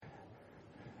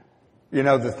You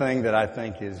know, the thing that I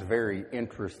think is very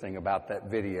interesting about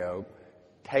that video,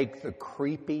 take the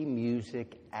creepy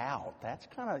music out. That's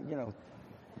kind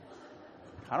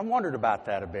of wondered about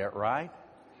that a bit, right?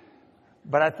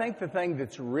 But I think the thing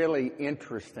that's really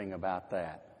interesting about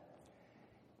that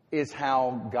is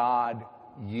how God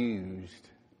used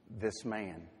this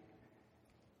man.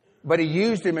 But He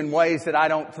used him in ways that I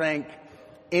don't think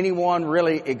anyone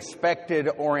really expected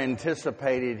or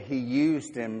anticipated. He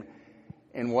used him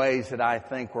in ways that I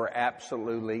think were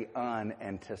absolutely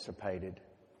unanticipated.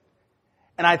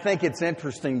 And I think it's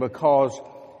interesting because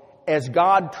as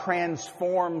God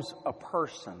transforms a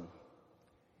person,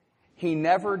 He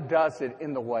never does it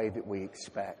in the way that we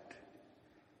expect.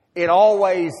 It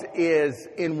always is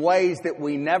in ways that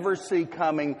we never see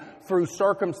coming, through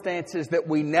circumstances that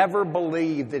we never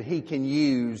believe that He can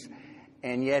use,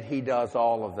 and yet He does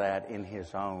all of that in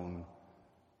His own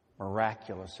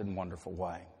miraculous and wonderful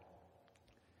way.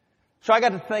 So I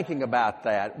got to thinking about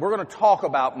that. We're going to talk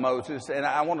about Moses, and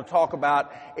I want to talk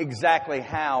about exactly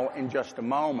how in just a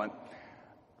moment.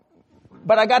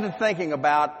 But I got to thinking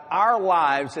about our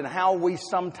lives and how we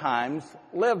sometimes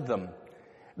live them.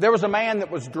 There was a man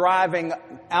that was driving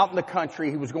out in the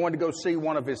country. He was going to go see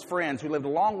one of his friends who lived a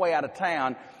long way out of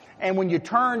town. And when you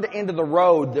turned into the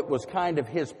road that was kind of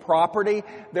his property,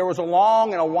 there was a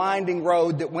long and a winding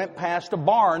road that went past a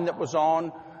barn that was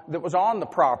on the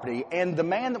property. And the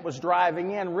man that was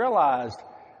driving in realized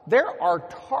there are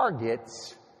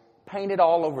targets painted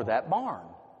all over that barn.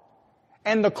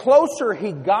 And the closer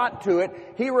he got to it,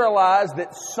 he realized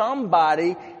that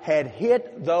somebody had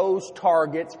hit those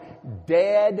targets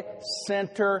dead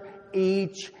center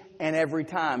each and every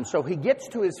time. So he gets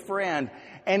to his friend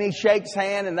and he shakes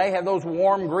hand, and they have those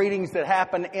warm greetings that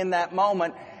happen in that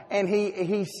moment. And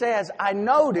he says, "I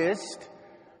noticed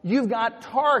you've got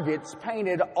targets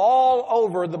painted all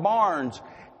over the barns."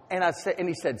 And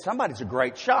he said, "Somebody's a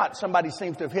great shot. Somebody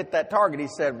seems to have hit that target." He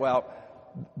said, "Well,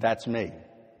 that's me."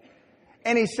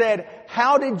 And he said,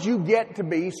 "How did you get to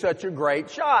be such a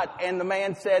great shot?" And the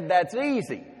man said, "That's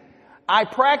easy. I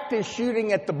practiced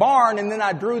shooting at the barn, and then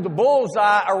I drew the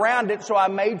bullseye around it, so I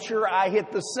made sure I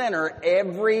hit the center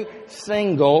every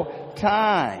single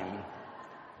time."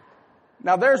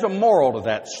 Now, there's a moral to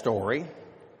that story.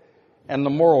 And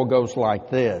the moral goes like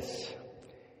this.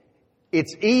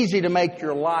 It's easy to make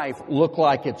your life look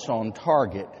like it's on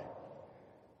target,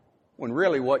 when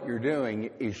really what you're doing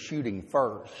is shooting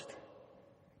first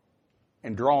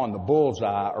and drawing the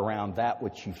bullseye around that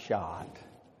which you shot.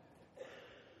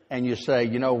 And you say,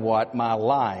 "You know what? My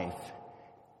life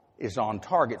is on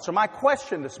target." So my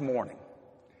question this morning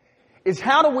is,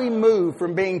 how do we move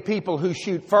from being people who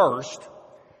shoot first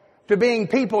to being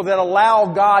people that allow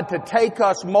God to take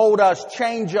us, mold us,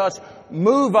 change us,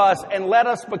 move us, and let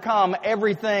us become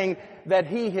everything that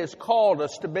He has called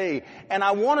us to be? And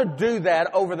I want to do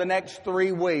that over the next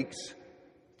 3 weeks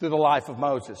through the life of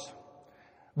Moses.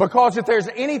 Because if there's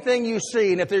anything you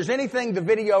see, and if there's anything the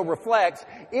video reflects,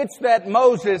 it's that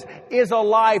Moses is a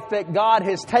life that God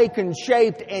has taken,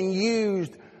 shaped, and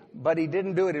used, but He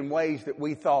didn't do it in ways that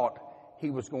we thought He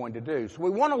was going to do. So we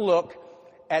want to look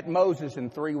at Moses in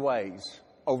 3 ways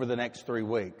over the next 3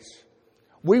 weeks.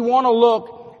 We want to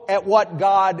look at what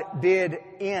God did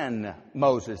in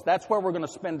Moses. That's where we're going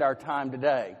to spend our time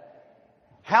today.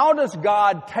 How does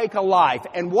God take a life,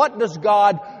 and what does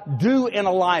God do in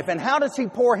a life, and how does He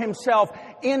pour Himself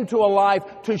into a life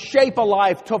to shape a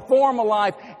life, to form a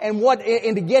life, and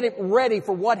to get it ready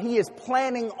for what He is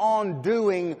planning on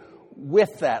doing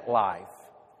with that life?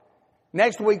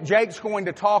 Next week, Jake's going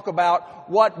to talk about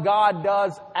what God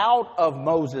does out of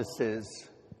Moses'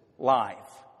 life.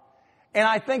 And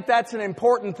I think that's an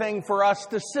important thing for us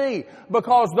to see,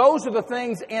 because those are the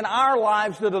things in our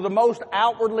lives that are the most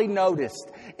outwardly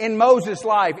noticed. In Moses'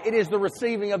 life, it is the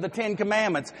receiving of the 10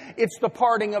 Commandments. It's the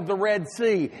parting of the Red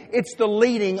Sea. It's the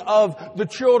leading of the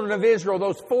children of Israel,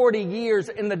 those 40 years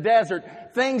in the desert.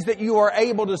 Things that you are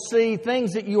able to see,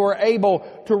 things that you are able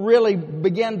to really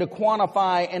begin to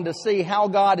quantify and to see how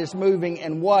God is moving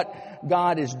and what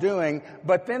God is doing.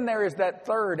 But then there is that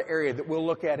third area that we'll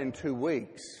look at in 2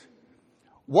 weeks.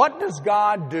 What does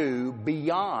God do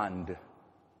beyond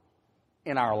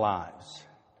in our lives?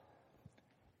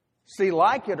 See,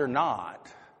 like it or not,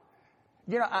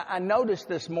 I noticed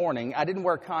this morning, I didn't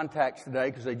wear contacts today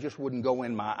because they just wouldn't go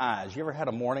in my eyes. You ever had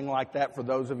a morning like that for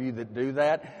those of you that do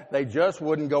that? They just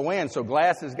wouldn't go in, so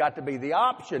glasses got to be the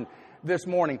option this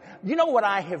morning. You know what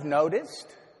I have noticed?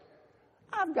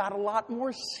 I've got a lot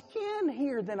more skin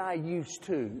here than I used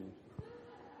to.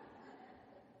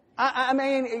 I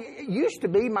mean, it used to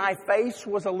be my face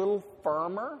was a little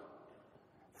firmer.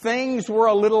 Things were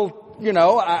a little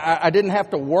I didn't have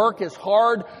to work as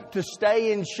hard to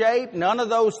stay in shape. None of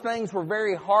those things were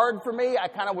very hard for me. I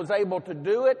kind of was able to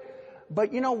do it.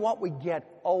 But you know what? We get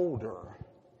older.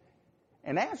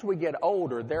 And as we get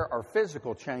older, there are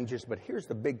physical changes, but here's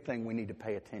the big thing we need to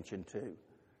pay attention to.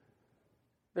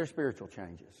 There's spiritual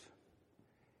changes.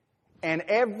 And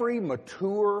every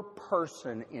mature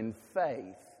person in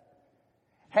faith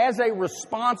has a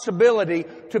responsibility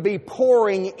to be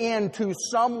pouring into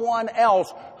someone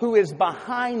else who is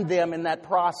behind them in that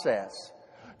process.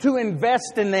 To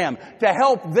invest in them, to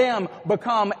help them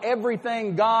become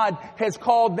everything God has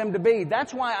called them to be.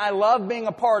 That's why I love being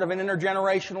a part of an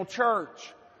intergenerational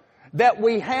church. That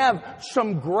we have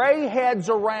some gray heads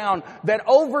around that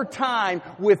over time,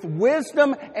 with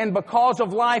wisdom and because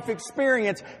of life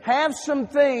experience, have some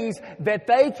things that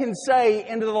they can say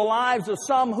into the lives of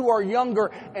some who are younger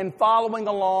and following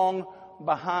along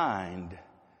behind.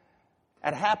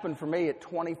 That happened for me at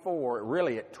 24,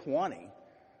 really at 20.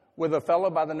 With a fellow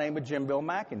by the name of Jim Bill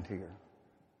McIntyre,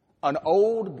 an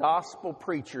old gospel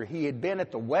preacher. He had been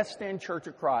at the West End Church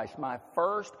of Christ, my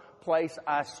first place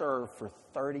I served for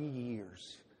 30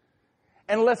 years.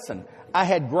 And listen, I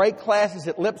had great classes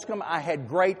at Lipscomb. I had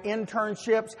great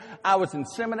internships. I was in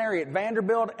seminary at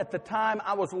Vanderbilt. At the time,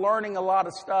 I was learning a lot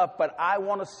of stuff, but I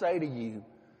want to say to you,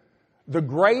 the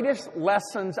greatest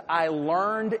lessons I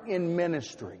learned in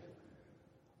ministry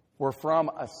were from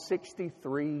a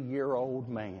 63-year-old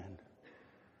man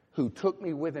who took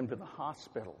me with him to the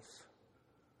hospitals,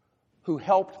 who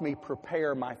helped me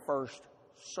prepare my first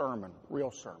sermon, real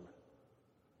sermon,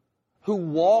 who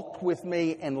walked with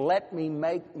me and let me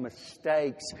make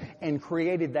mistakes and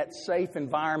created that safe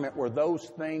environment where those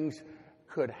things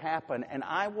could happen. And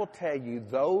I will tell you,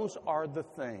 those are the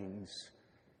things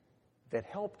that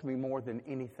helped me more than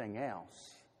anything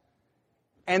else.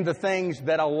 And the things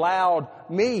that allowed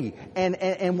me.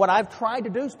 And what I've tried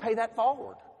to do is pay that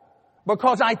forward.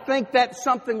 Because I think that's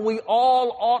something we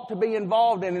all ought to be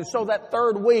involved in. And so that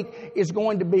third week is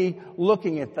going to be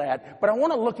looking at that. But I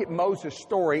want to look at Moses'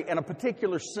 story and a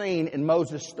particular scene in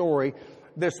Moses' story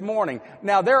this morning.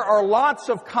 Now, there are lots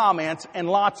of comments and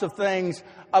lots of things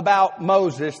about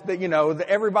Moses that, that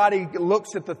everybody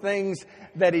looks at the things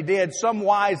that he did. Some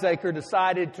wiseacre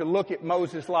decided to look at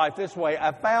Moses' life this way.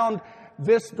 I found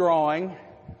this drawing.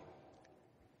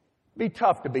 Be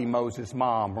tough to be Moses'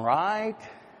 mom, right?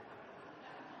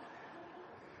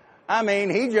 I mean,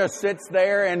 he just sits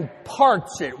there and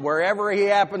parts it wherever he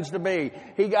happens to be.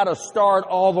 He got to start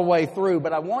all the way through.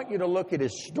 But I want you to look at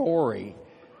his story.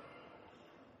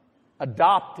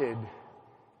 Adopted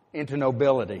into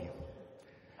nobility.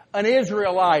 An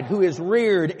Israelite who is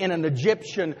reared in an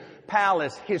Egyptian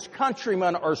palace. His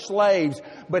countrymen are slaves,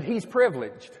 but he's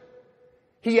privileged.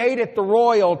 He ate at the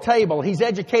royal table. He's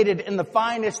educated in the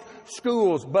finest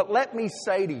schools. But let me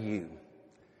say to you,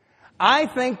 I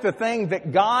think the thing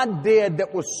that God did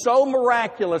that was so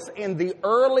miraculous in the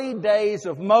early days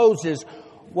of Moses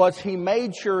was He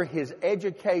made sure his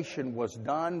education was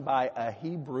done by a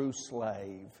Hebrew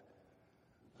slave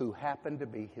who happened to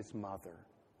be his mother.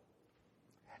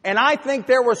 And I think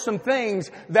there were some things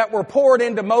that were poured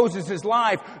into Moses'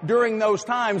 life during those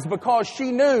times because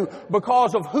she knew,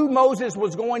 because of who Moses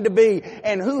was going to be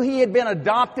and who he had been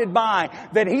adopted by,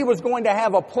 that he was going to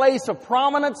have a place of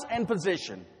prominence and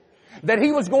position. That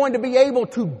he was going to be able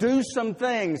to do some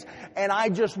things. And I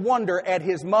just wonder at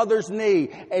his mother's knee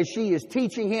as she is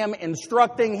teaching him,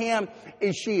 instructing him,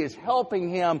 as she is helping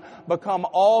him become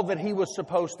all that he was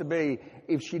supposed to be,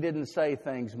 if she didn't say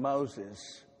things,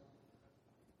 Moses,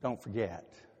 don't forget.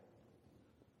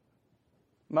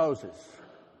 Moses,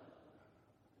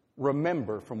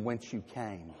 remember from whence you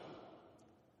came.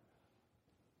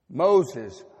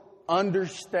 Moses,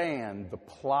 understand the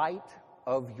plight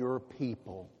of your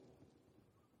people.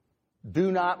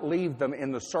 Do not leave them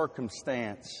in the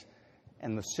circumstance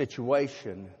and the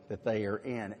situation that they are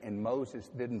in. And Moses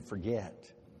didn't forget.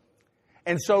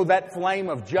 And so that flame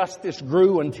of justice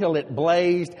grew until it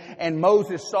blazed. And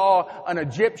Moses saw an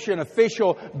Egyptian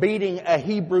official beating a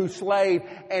Hebrew slave.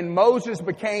 And Moses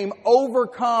became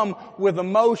overcome with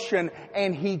emotion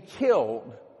and he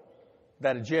killed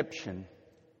that Egyptian.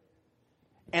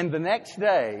 And the next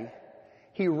day,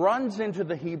 he runs into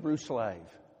the Hebrew slave.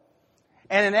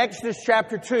 And in Exodus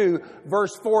chapter 2,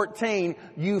 verse 14,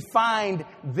 you find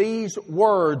these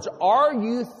words, "Are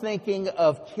you thinking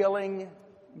of killing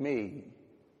me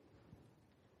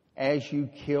as you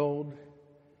killed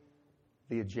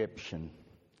the Egyptian?"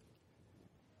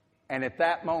 And at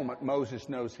that moment, Moses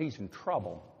knows he's in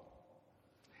trouble.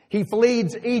 He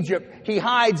flees Egypt. He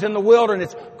hides in the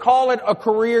wilderness. Call it a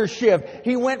career shift.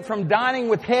 He went from dining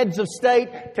with heads of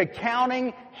state to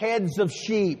counting heads of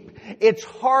sheep. It's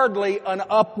hardly an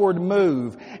upward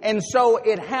move. And so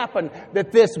it happened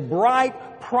that this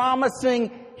bright,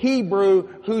 promising Hebrew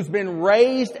who's been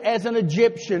raised as an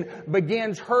Egyptian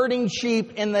begins herding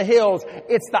sheep in the hills.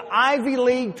 It's the Ivy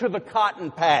League to the cotton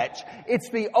patch.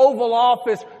 It's the Oval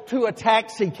Office to a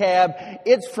taxi cab.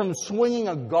 It's from swinging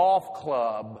a golf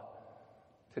club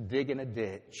to digging a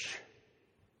ditch.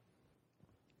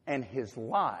 And his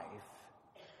life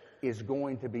is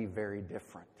going to be very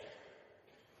different.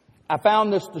 I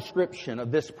found this description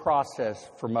of this process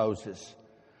for Moses.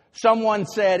 Someone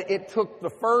said it took the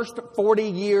first 40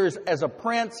 years as a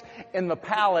prince in the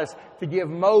palace to give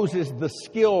Moses the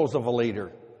skills of a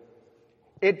leader.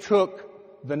 It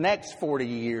took the next 40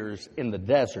 years in the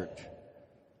desert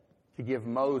to give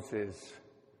Moses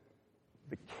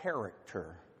the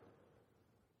character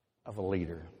of a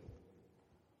leader.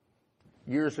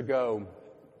 Years ago,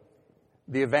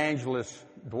 the evangelist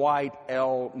Dwight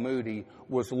L. Moody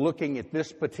was looking at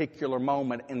this particular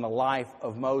moment in the life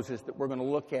of Moses that we're going to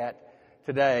look at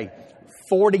today.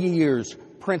 40 years,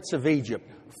 Prince of Egypt.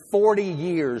 40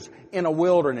 years in a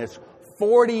wilderness.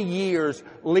 40 years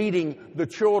leading the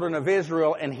children of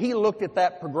Israel. And he looked at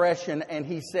that progression and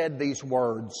he said these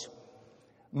words.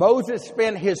 Moses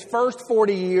spent his first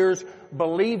 40 years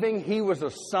believing he was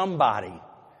a somebody.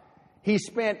 He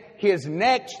spent his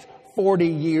next 40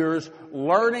 years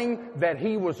learning that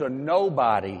he was a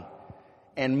nobody.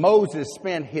 And Moses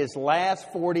spent his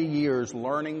last 40 years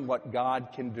learning what God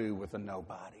can do with a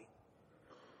nobody.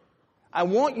 I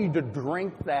want you to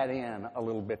drink that in a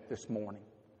little bit this morning.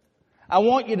 I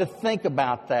want you to think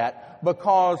about that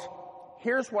because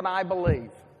here's what I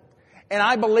believe. And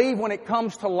I believe when it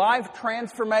comes to life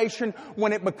transformation,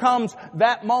 when it becomes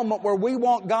that moment where we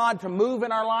want God to move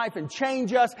in our life and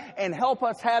change us and help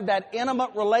us have that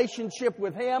intimate relationship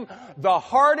with Him, the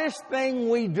hardest thing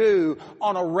we do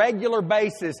on a regular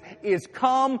basis is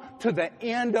come to the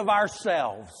end of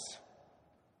ourselves.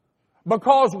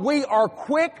 Because we are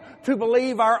quick to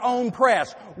believe our own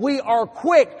press. We are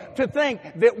quick to think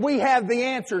that we have the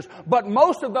answers. But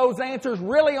most of those answers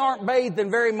really aren't bathed in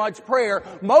very much prayer.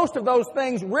 Most of those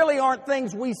things really aren't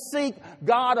things we seek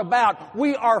God about.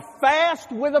 We are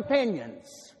fast with opinions.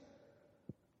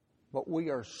 But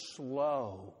we are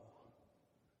slow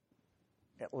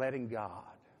at letting God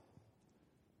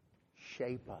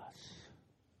shape us,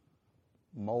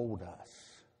 mold us,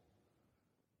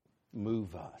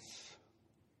 move us.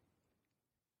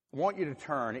 I want you to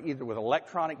turn either with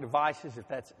electronic devices, if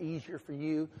that's easier for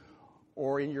you,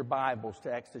 or in your Bibles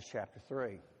to Exodus chapter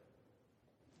 3.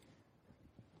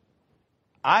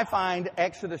 I find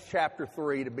Exodus chapter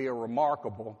 3 to be a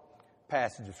remarkable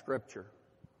passage of Scripture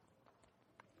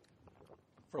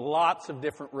for lots of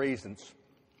different reasons.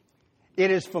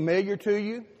 It is familiar to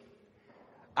you.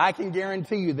 I can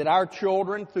guarantee you that our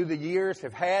children through the years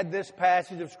have had this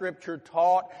passage of Scripture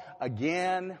taught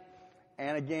again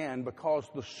and again because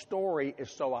the story is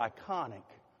so iconic.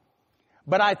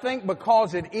 But I think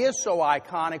because it is so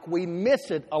iconic, we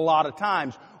miss it a lot of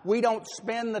times. We don't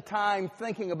spend the time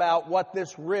thinking about what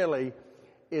this really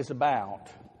is about.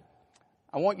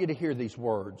 I want you to hear these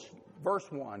words. Verse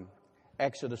 1,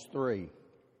 Exodus 3.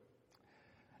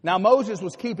 Now Moses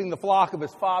was keeping the flock of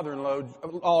his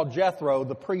father-in-law Jethro,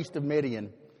 the priest of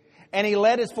Midian. And he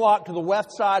led his flock to the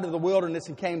west side of the wilderness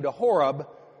and came to Horeb,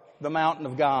 the mountain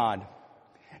of God.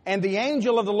 And the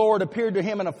angel of the Lord appeared to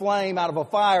him in a flame out of a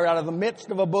fire, out of the midst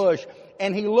of a bush.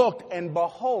 And he looked, and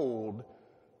behold,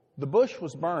 the bush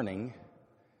was burning,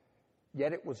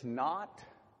 yet it was not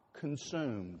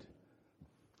consumed.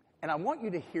 And I want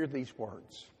you to hear these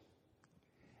words.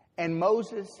 And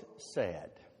Moses said,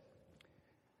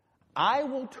 I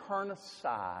will turn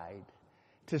aside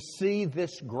to see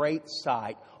this great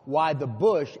sight, why the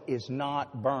bush is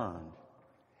not burned.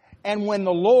 And when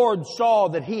the Lord saw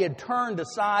that he had turned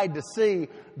aside to see,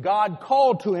 God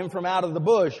called to him from out of the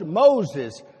bush,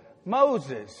 Moses,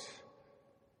 Moses.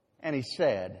 And he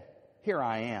said, Here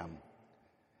I am.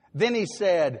 Then he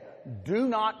said, Do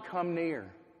not come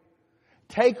near.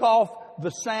 Take off the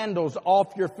sandals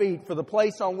off your feet, for the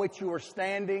place on which you are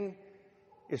standing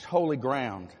is holy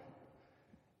ground.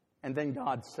 And then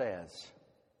God says,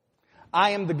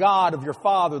 I am the God of your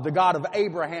father, the God of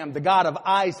Abraham, the God of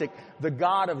Isaac, the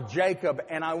God of Jacob.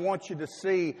 And I want you to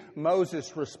see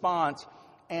Moses' response.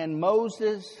 And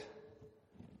Moses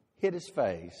hid his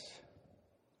face,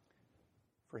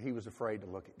 for he was afraid to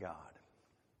look at God.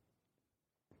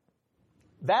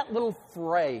 That little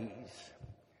phrase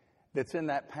that's in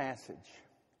that passage,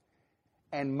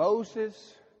 and Moses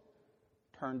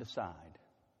turned aside.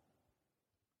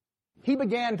 He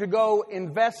began to go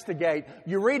investigate.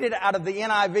 You read it out of the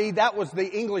NIV. That was the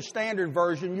English Standard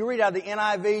Version. You read it out of the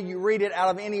NIV. You read it out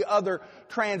of any other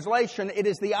translation. It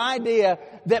is the idea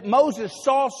that Moses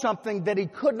saw something that he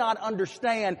could not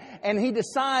understand, and he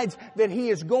decides that he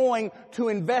is going to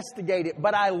investigate it.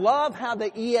 But I love how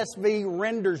the ESV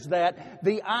renders that,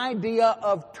 the idea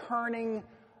of turning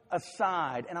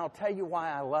aside. And I'll tell you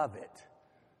why I love it.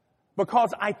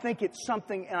 Because I think it's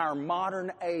something in our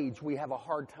modern age we have a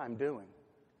hard time doing.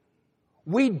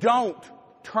 We don't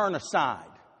turn aside.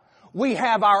 We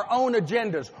have our own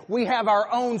agendas. We have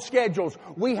our own schedules.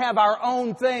 We have our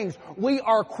own things. We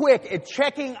are quick at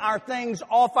checking our things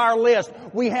off our list.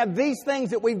 We have these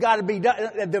things that we've got to be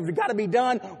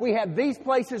done. We have these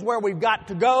places where we've got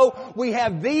to go. We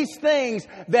have these things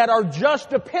that are just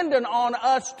dependent on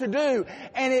us to do.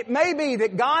 And it may be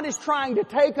that God is trying to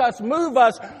take us, move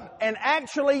us, and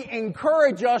actually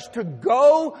encourage us to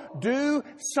go do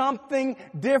something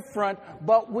different,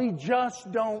 but we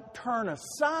just don't turn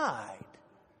aside.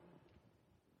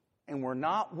 And we're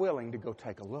not willing to go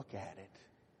take a look at it.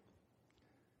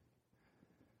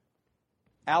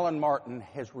 Alan Martin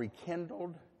has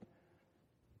rekindled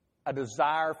a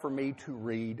desire for me to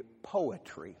read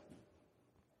poetry.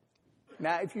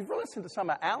 Now, if you've listened to some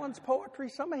of Alan's poetry,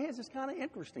 some of his is kind of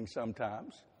interesting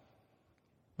sometimes.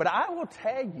 But I will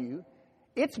tell you,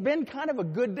 it's been kind of a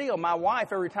good deal. My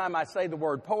wife, every time I say the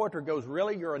word poetry, goes,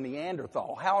 "Really? You're a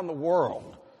Neanderthal. How in the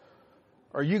world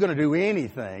are you going to do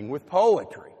anything with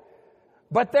poetry?"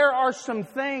 But there are some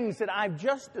things that I've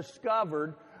just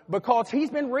discovered because he's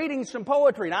been reading some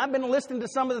poetry. And I've been listening to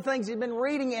some of the things he's been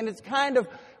reading, and it's kind of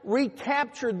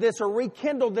recaptured this or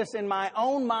rekindled this in my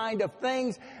own mind of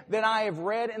things that I have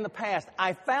read in the past.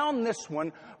 I found this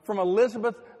one from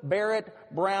Elizabeth Barrett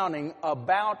Browning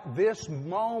about this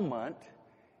moment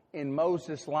in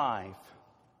Moses' life.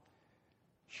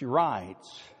 She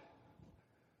writes,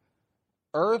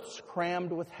 "Earth's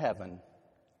crammed with heaven,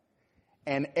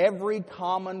 and every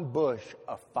common bush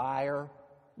afire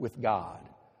with God.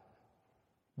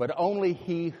 But only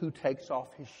he who takes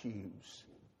off his shoes.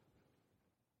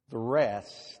 The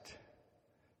rest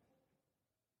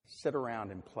sit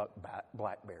around and pluck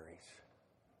blackberries."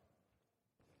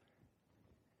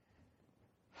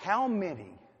 How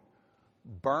many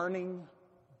burning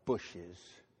bushes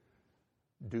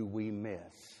do we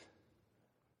miss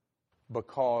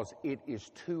because it is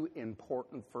too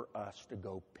important for us to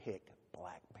go pick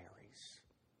blackberries?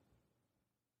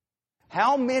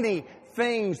 How many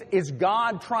things is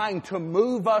God trying to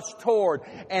move us toward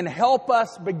and help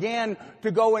us begin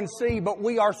to go and see, but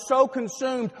we are so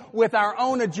consumed with our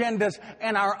own agendas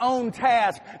and our own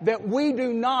tasks that we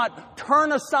do not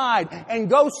turn aside and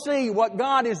go see what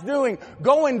God is doing,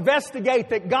 go investigate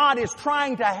that God is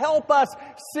trying to help us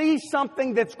see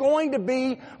something that's going to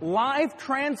be life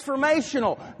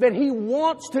transformational, that He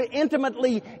wants to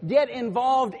intimately get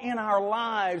involved in our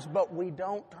lives, but we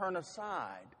don't turn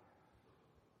aside.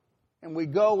 And we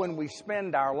go and we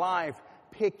spend our life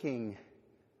picking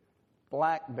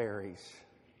blackberries.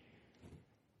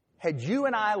 Had you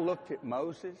and I looked at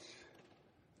Moses,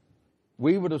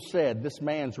 we would have said this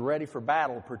man's ready for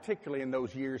battle, particularly in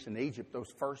those years in Egypt,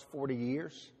 those first 40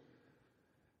 years.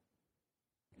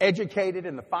 Educated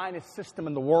in the finest system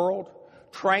in the world,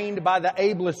 trained by the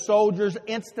ablest soldiers,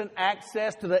 instant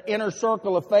access to the inner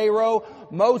circle of Pharaoh.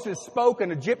 Moses spoke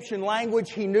an Egyptian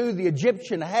language. He knew the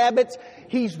Egyptian habits.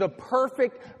 He's the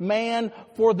perfect man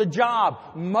for the job.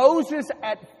 Moses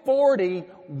at 40,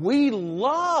 we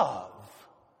love.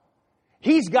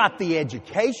 He's got the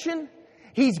education.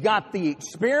 He's got the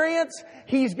experience.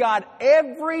 He's got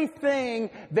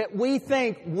everything that we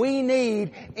think we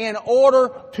need in order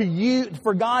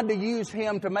for God to use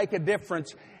him to make a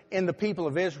difference in the people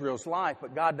of Israel's life,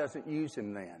 but God doesn't use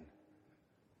him then.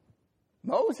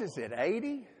 Moses at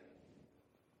 80?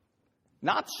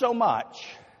 Not so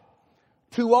much.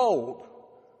 Too old.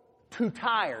 Too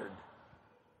tired.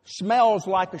 Smells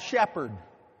like a shepherd.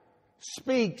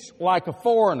 Speaks like a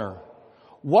foreigner.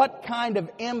 What kind of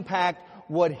impact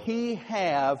would he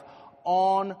have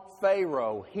on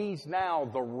Pharaoh? He's now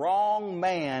the wrong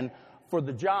man for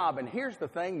the job. And here's the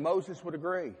thing, Moses would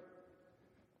agree.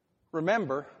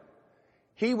 Remember,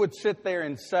 he would sit there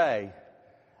and say,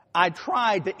 "I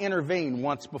tried to intervene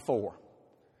once before.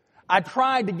 I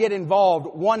tried to get involved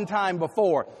one time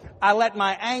before. I let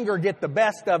my anger get the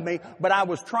best of me, but I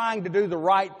was trying to do the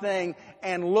right thing,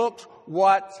 and look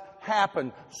what's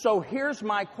happened. So here's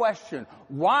my question.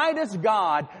 Why does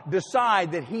God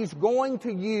decide that He's going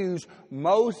to use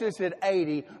Moses at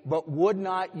 80 but would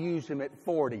not use him at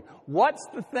 40? What's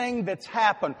the thing that's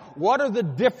happened? What are the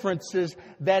differences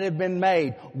that have been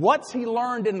made? What's he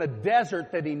learned in the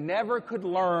desert that he never could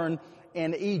learn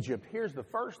in Egypt? Here's the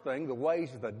first thing, the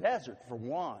ways of the desert, for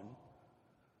one.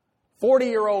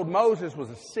 40-year-old Moses was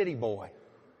a city boy.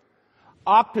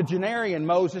 Octogenarian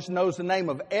Moses knows the name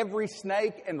of every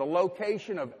snake and the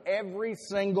location of every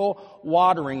single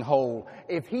watering hole.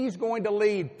 If he's going to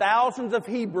lead thousands of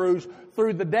Hebrews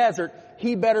through the desert,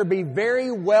 he better be very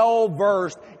well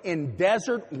versed in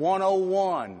Desert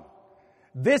 101.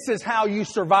 This is how you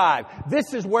survive.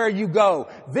 This is where you go.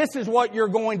 This is what you're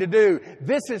going to do.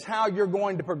 This is how you're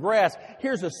going to progress.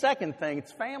 Here's the second thing.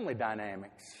 It's family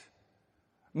dynamics.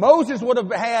 Moses would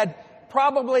have had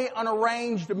probably an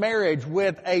arranged marriage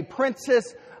with a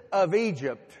princess of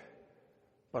Egypt.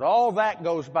 But all that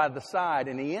goes by the side,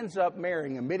 and he ends up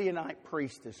marrying a Midianite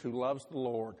priestess who loves the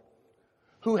Lord,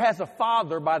 who has a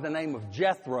father by the name of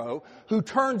Jethro, who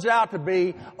turns out to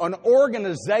be an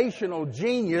organizational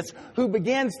genius, who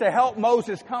begins to help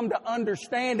Moses come to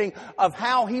understanding of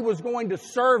how he was going to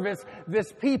service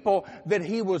this people that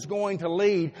he was going to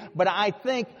lead. But I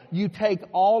think you take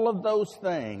all of those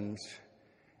things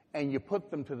and you put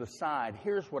them to the side.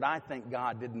 Here's what I think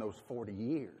God did in those 40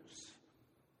 years.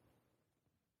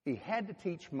 He had to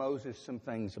teach Moses some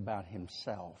things about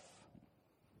himself.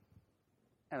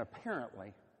 And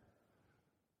apparently,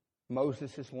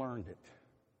 Moses has learned it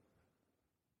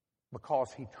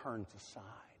because he turns aside.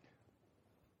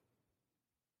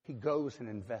 He goes and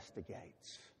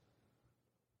investigates.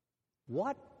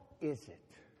 What is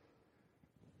it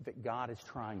that God is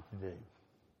trying to do?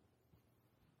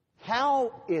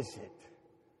 How is it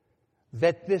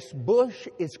that this bush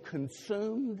is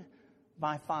consumed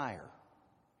by fire,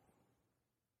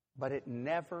 but it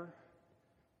never,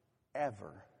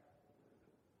 ever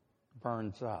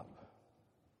burns up?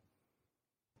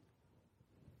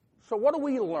 So what do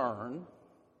we learn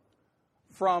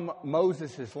from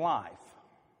Moses' life?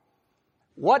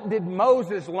 What did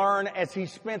Moses learn as he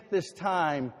spent this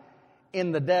time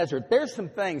in the desert? There's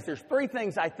three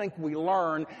things I think we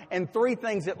learn, and three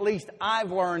things at least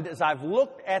I've learned as I've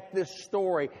looked at this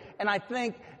story, and I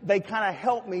think they kind of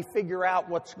help me figure out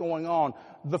what's going on.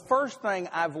 The first thing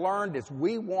I've learned is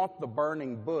we want the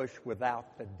burning bush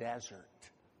without the desert.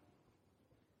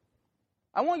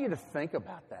 I want you to think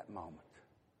about that moment.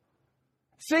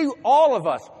 See, all of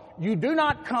us, you do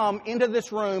not come into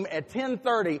this room at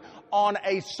 10:30 on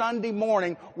a Sunday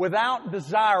morning without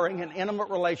desiring an intimate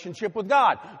relationship with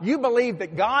God. You believe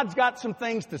that God's got some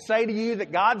things to say to you,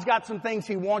 that God's got some things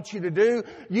He wants you to do.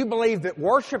 You believe that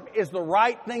worship is the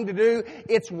right thing to do.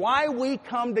 It's why we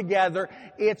come together.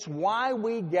 It's why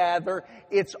we gather.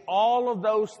 It's all of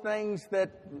those things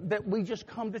that we just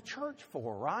come to church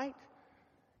for, right?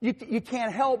 You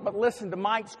can't help but listen to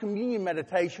Mike's communion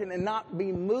meditation and not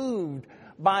be moved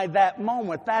by that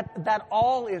moment. That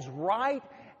all is right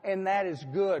and that is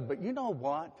good. But you know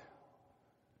what?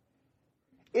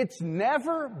 It's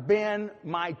never been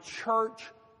my church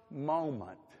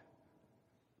moment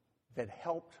that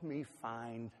helped me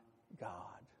find God.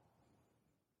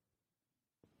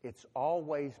 It's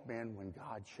always been when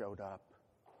God showed up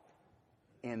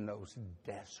in those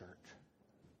desert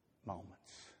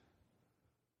moments.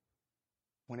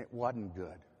 When it wasn't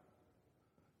good,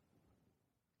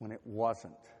 when it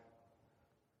wasn't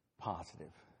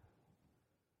positive.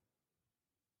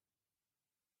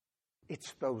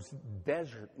 It's those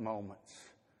desert moments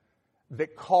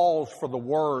that calls for the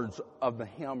words of the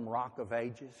hymn Rock of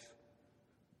Ages.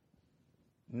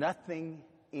 Nothing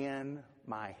in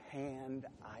my hand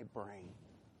I bring,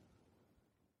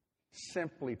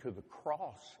 simply to the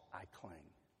cross I cling.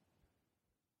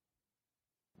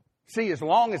 See, as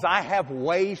long as I have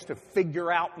ways to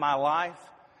figure out my life,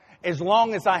 as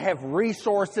long as I have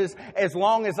resources, as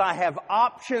long as I have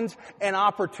options and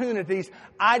opportunities,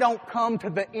 I don't come to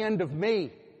the end of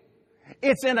me.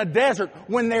 It's in a desert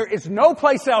when there is no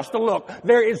place else to look.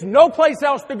 There is no place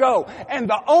else to go. And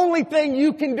the only thing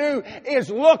you can do is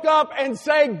look up and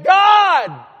say,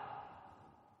 God!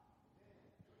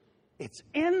 It's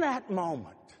in that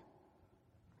moment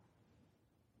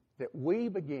that we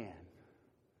begin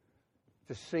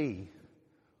to see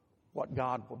what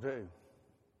God will do.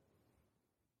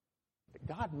 That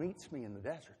God meets me in the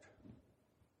desert.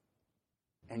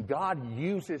 And God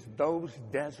uses those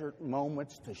desert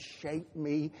moments to shape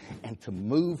me and to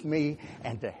move me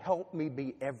and to help me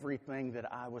be everything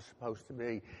that I was supposed to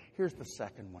be. Here's the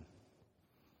second one.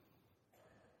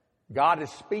 God is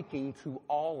speaking to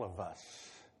all of us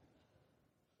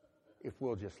if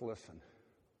we'll just listen.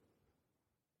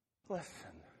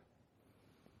 Listen.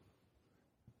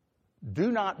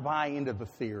 Do not buy into the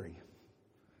theory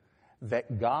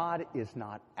that God is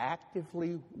not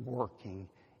actively working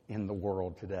in the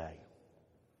world today.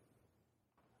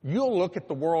 You'll look at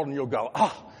the world and you'll go,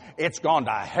 it's gone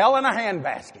to hell in a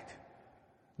handbasket.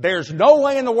 There's no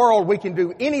way in the world we can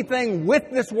do anything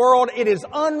with this world. It is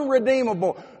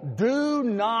unredeemable. Do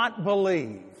not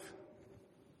believe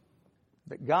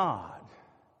that God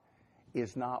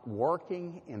is not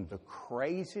working in the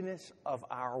craziness of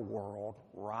our world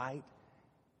right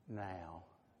now.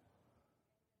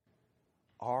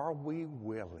 Are we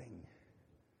willing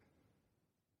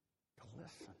to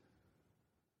listen?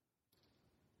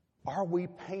 Are we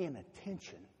paying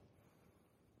attention?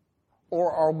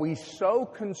 Or are we so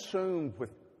consumed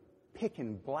with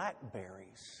picking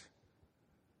blackberries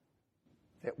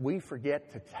that we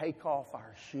forget to take off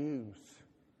our shoes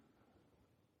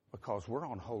because we're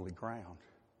on holy ground?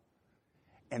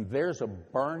 And there's a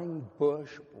burning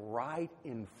bush right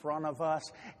in front of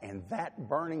us, and that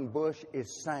burning bush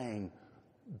is saying,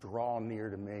 draw near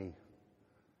to me.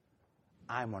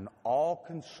 I'm an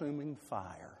all-consuming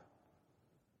fire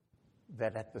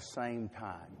that at the same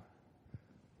time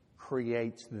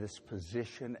creates this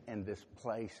position and this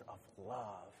place of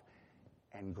love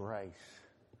and grace.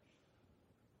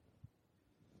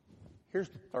 Here's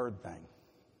the third thing.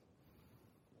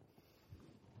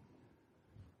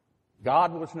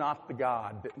 God was not the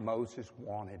God that Moses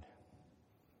wanted.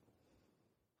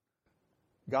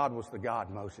 God was the God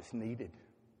Moses needed.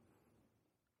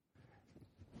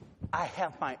 I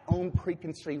have my own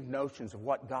preconceived notions of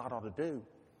what God ought to do.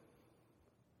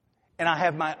 And I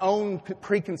have my own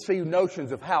preconceived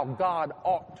notions of how God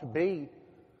ought to be.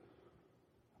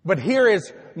 But here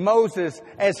is Moses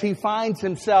as he finds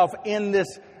himself in this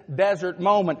desert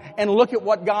moment. And look at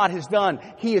what God has done.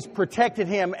 He has protected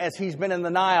him as he's been in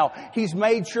the Nile. He's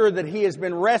made sure that he has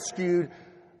been rescued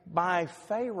by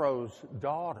Pharaoh's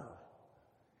daughter.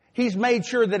 He's made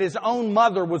sure that his own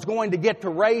mother was going to get to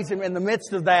raise him in the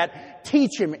midst of that,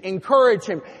 teach him, encourage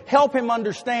him, help him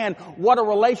understand what a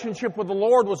relationship with the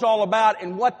Lord was all about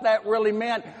and what that really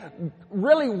meant,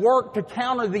 really work to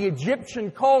counter the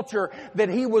Egyptian culture that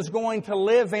he was going to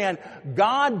live in.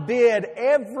 God did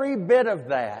every bit of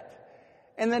that.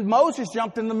 And then Moses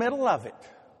jumped in the middle of it.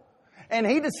 And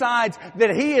he decides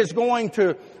that he is going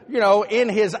to, in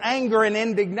his anger and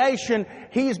indignation,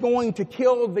 he's going to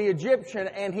kill the Egyptian.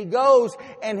 And he goes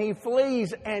and he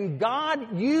flees. And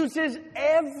God uses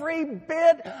every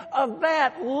bit of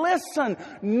that. Listen,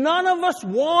 none of us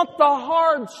want the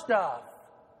hard stuff.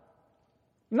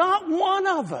 Not one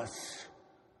of us.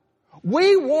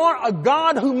 We want a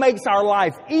God who makes our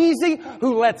life easy,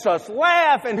 who lets us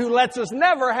laugh, and who lets us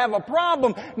never have a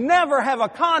problem, never have a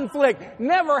conflict,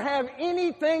 never have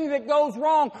anything that goes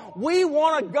wrong. We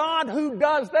want a God who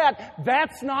does that.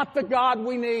 That's not the God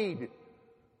we need.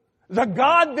 The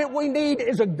God that we need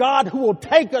is a God who will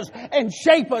take us and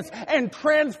shape us and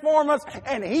transform us,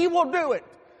 and He will do it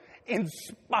in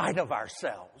spite of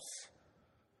ourselves.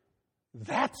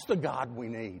 That's the God we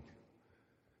need.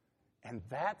 And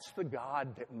that's the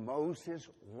God that Moses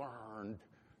learned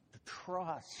to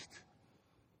trust.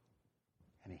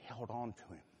 And he held on to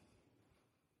him.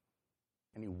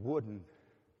 And he wouldn't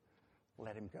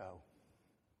let him go.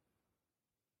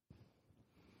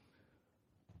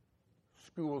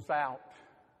 School's out.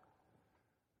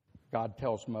 God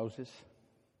tells Moses,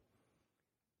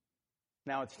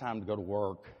 now it's time to go to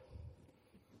work.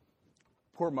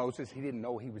 Poor Moses, he didn't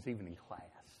know he was even in class.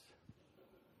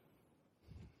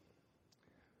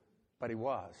 But he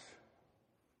was.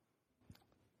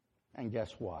 And guess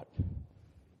what?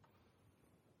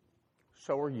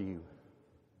 So are you.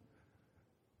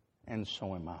 And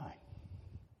so am I.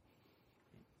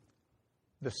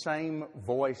 The same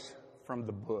voice from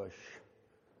the bush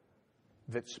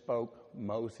that spoke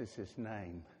Moses'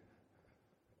 name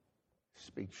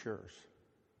speaks yours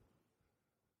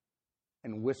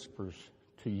and whispers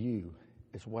to you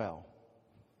as well.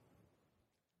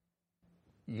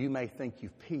 You may think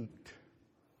you've peaked.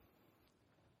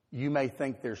 You may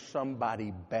think there's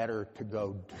somebody better to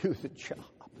go do the job.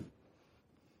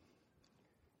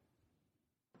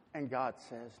 And God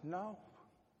says, no.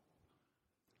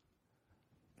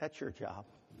 That's your job.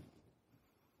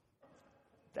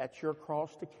 That's your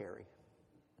cross to carry.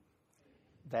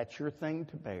 That's your thing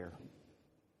to bear.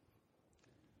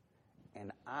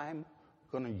 And I'm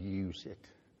going to use it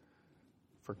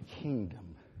for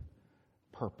kingdom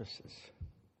purposes.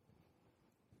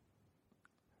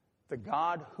 The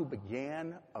God who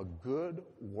began a good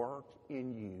work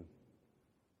in you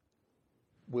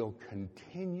will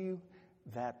continue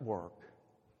that work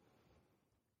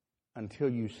until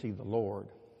you see the Lord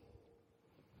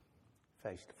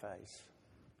face to face.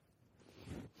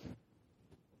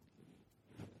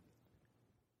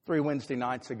 3 Wednesday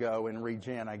nights ago in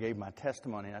Regen, I gave my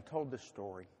testimony and I told this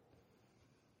story.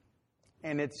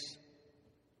 And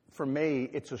for me,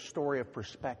 it's a story of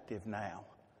perspective now.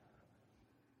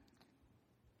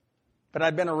 But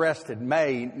I'd been arrested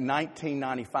May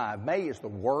 1995. May is the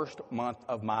worst month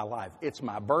of my life. It's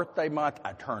my birthday month.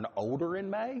 I turn older in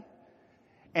May.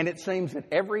 And it seems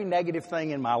that every negative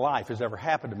thing in my life has ever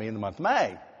happened to me in the month of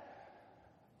May.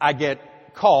 I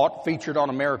get caught, featured on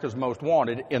America's Most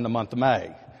Wanted in the month of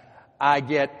May. I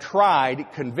get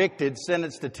tried, convicted,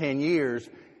 sentenced to 10 years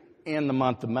in the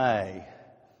month of May.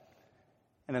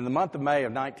 And in the month of May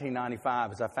of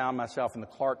 1995, as I found myself in the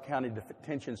Clark County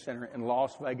Detention Center in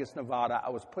Las Vegas, Nevada, I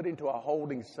was put into a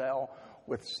holding cell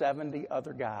with 70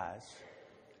 other guys.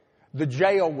 The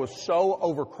jail was so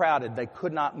overcrowded, they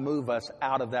could not move us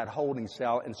out of that holding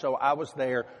cell. And so I was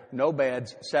there, no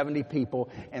beds, 70 people,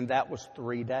 and that was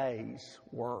 3 days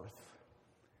worth.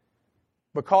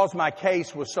 Because my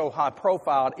case was so high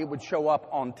profile, it would show up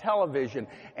on television.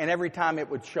 And every time it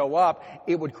would show up,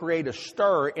 it would create a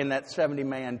stir in that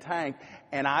 70-man tank.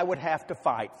 And I would have to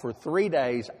fight. For 3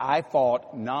 days, I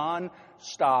fought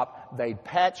non-stop. They'd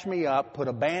patch me up, put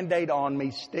a Band-Aid on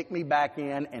me, stick me back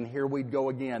in, and here we'd go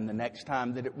again the next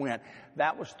time that it went.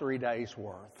 That was 3 days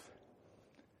worth.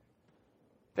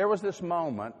 There was this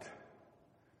moment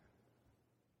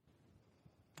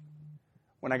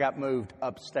when I got moved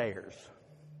upstairs.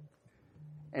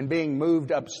 And being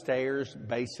moved upstairs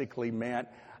basically meant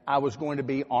I was going to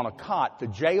be on a cot. The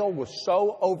jail was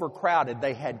so overcrowded,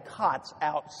 they had cots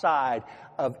outside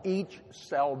of each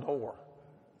cell door.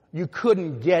 You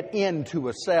couldn't get into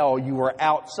a cell. You were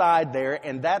outside there,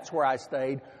 and that's where I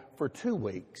stayed for 2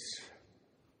 weeks.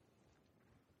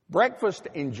 Breakfast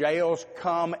in jails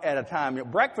come at a time.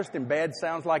 Breakfast in bed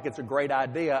sounds like it's a great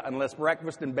idea unless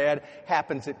breakfast in bed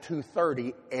happens at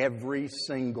 2:30 every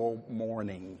single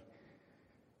morning.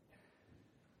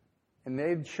 And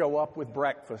they'd show up with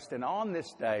breakfast. And on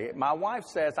this day, my wife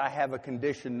says I have a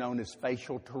condition known as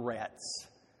facial Tourette's.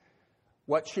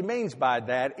 What she means by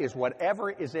that is whatever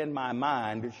is in my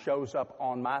mind shows up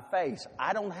on my face.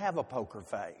 I don't have a poker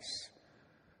face.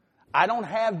 I don't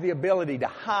have the ability to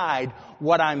hide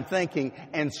what I'm thinking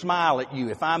and smile at you.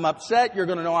 If I'm upset, you're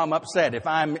going to know I'm upset. If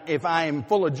I'm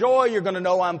full of joy, you're going to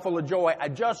know I'm full of joy. I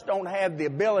just don't have the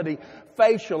ability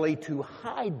facially to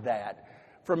hide that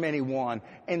from anyone.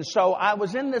 And so I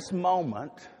was in this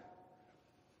moment,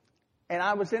 and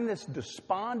I was in this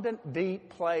despondent, deep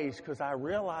place because I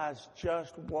realized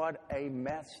just what a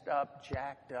messed up,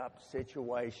 jacked up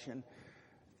situation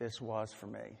this was for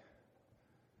me.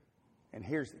 And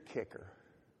here's the kicker.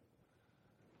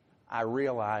 I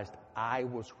realized I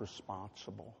was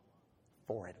responsible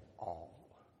for it all.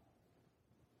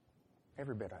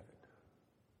 Every bit of it.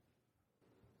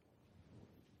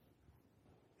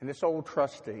 And this old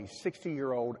trustee,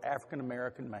 60-year-old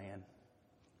African-American man,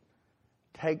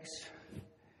 takes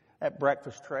that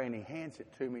breakfast tray and he hands it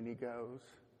to me and he goes,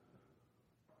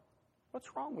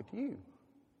 "What's wrong with you?"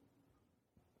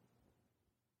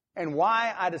 And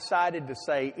why I decided to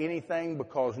say anything,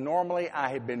 because normally I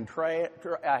had been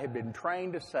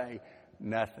trained to say,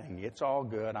 "Nothing, it's all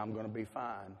good, I'm going to be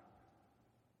fine."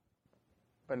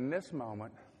 But in this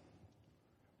moment,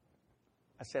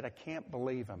 I said, "I can't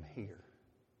believe I'm here.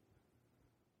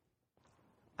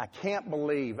 I can't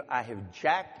believe I have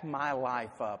jacked my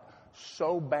life up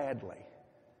so badly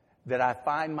that I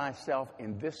find myself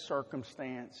in this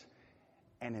circumstance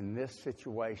and in this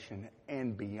situation.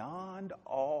 And beyond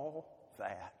all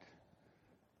that,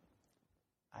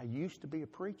 I used to be a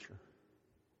preacher.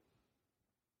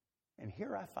 And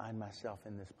here I find myself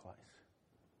in this place.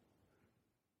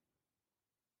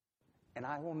 And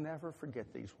I will never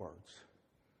forget these words.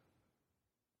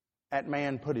 That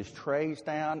man put his trays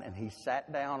down and he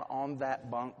sat down on that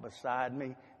bunk beside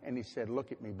me and he said,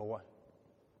 "Look at me, boy."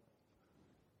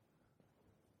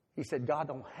 He said, "God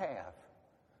don't have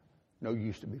no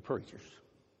used to be preachers."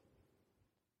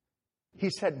 He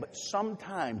said, "But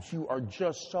sometimes you are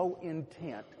just so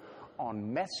intent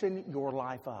on messing your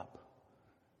life up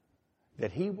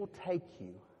that He will take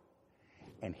you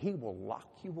and He will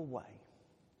lock you away.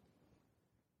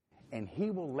 And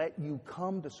He will let you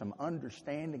come to some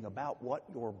understanding about what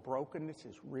your brokenness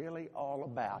is really all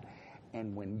about.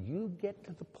 And when you get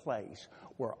to the place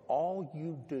where all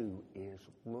you do is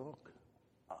look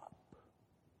up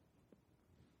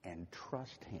and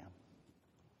trust Him,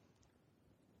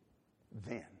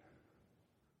 then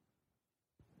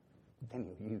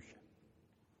He'll use you."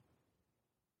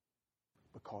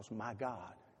 because my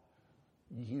God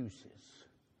uses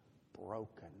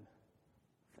broken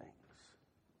things.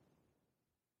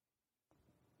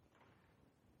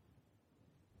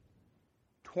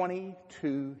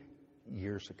 "22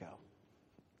 years ago,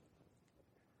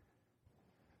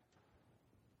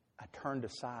 I turned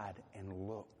aside and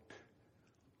looked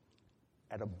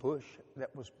at a bush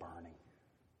that was burning,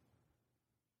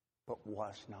 but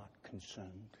was not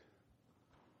consumed.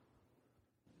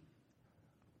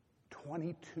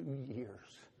 22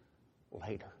 years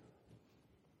later,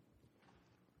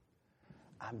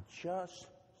 I'm just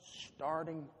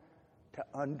starting to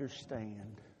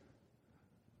understand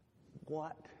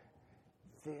what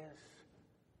this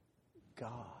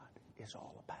God is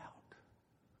all about.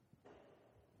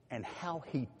 And how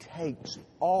He takes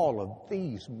all of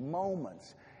these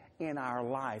moments in our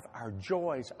life, our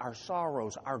joys, our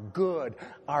sorrows, our good,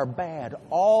 our bad,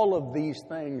 all of these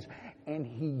things, and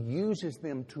He uses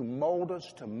them to mold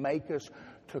us, to make us,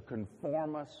 to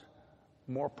conform us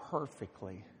more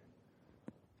perfectly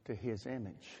to His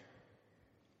image.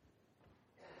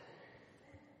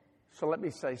 So let me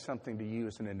say something to you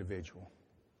as an individual.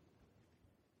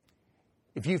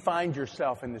 If you find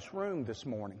yourself in this room this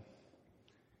morning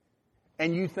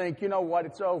and you think, you know what,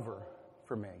 it's over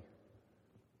for me,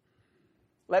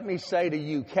 let me say to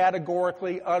you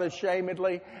categorically,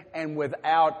 unashamedly, and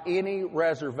without any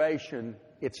reservation,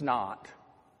 it's not.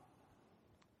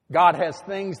 God has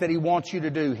things that He wants you to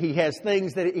do. He has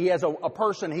things that He has a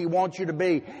person He wants you to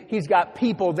be. He's got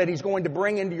people that He's going to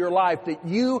bring into your life that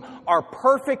you are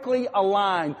perfectly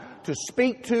aligned to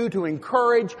speak to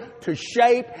encourage, to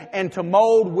shape, and to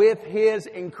mold with His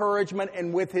encouragement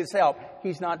and with His help.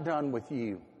 He's not done with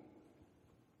you.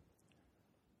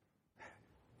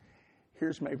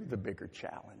 Here's maybe the bigger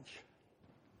challenge.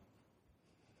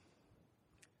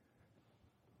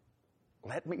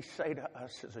 Let me say to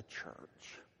us as a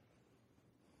church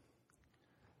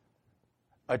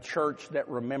that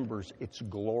remembers its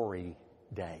glory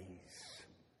days.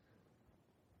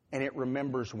 And it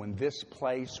remembers when this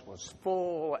place was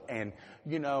full and,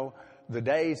 the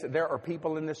days, there are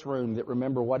people in this room that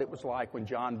remember what it was like when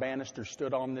John Bannister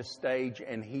stood on this stage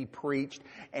and he preached,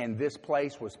 and this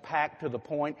place was packed to the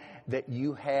point that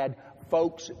you had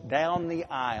folks down the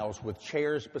aisles with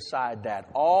chairs beside that.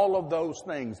 All of those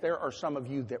things, there are some of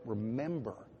you that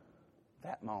remember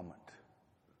that moment.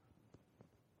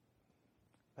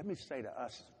 Let me say to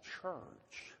us,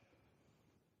 church,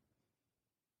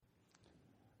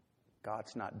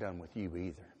 God's not done with you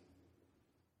either.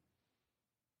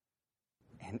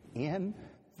 And in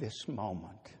this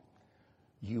moment,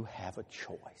 you have a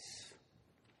choice.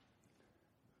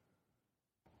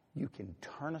 You can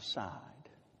turn aside.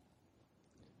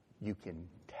 You can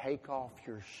take off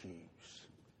your shoes.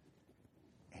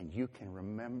 And you can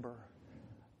remember,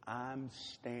 I'm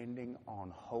standing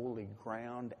on holy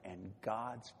ground and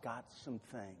God's got some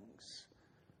things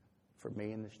for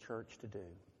me in this church to do.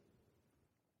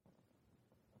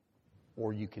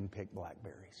 Or you can pick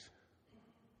blackberries.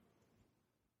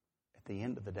 At the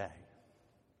end of the day,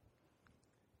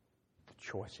 the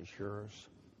choice is yours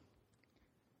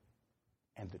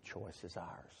and the choice is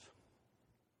ours.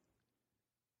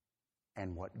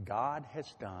 And what God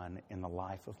has done in the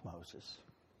life of Moses,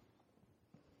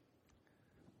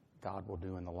 God will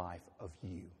do in the life of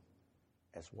you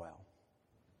as well.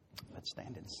 Let's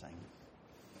stand and sing.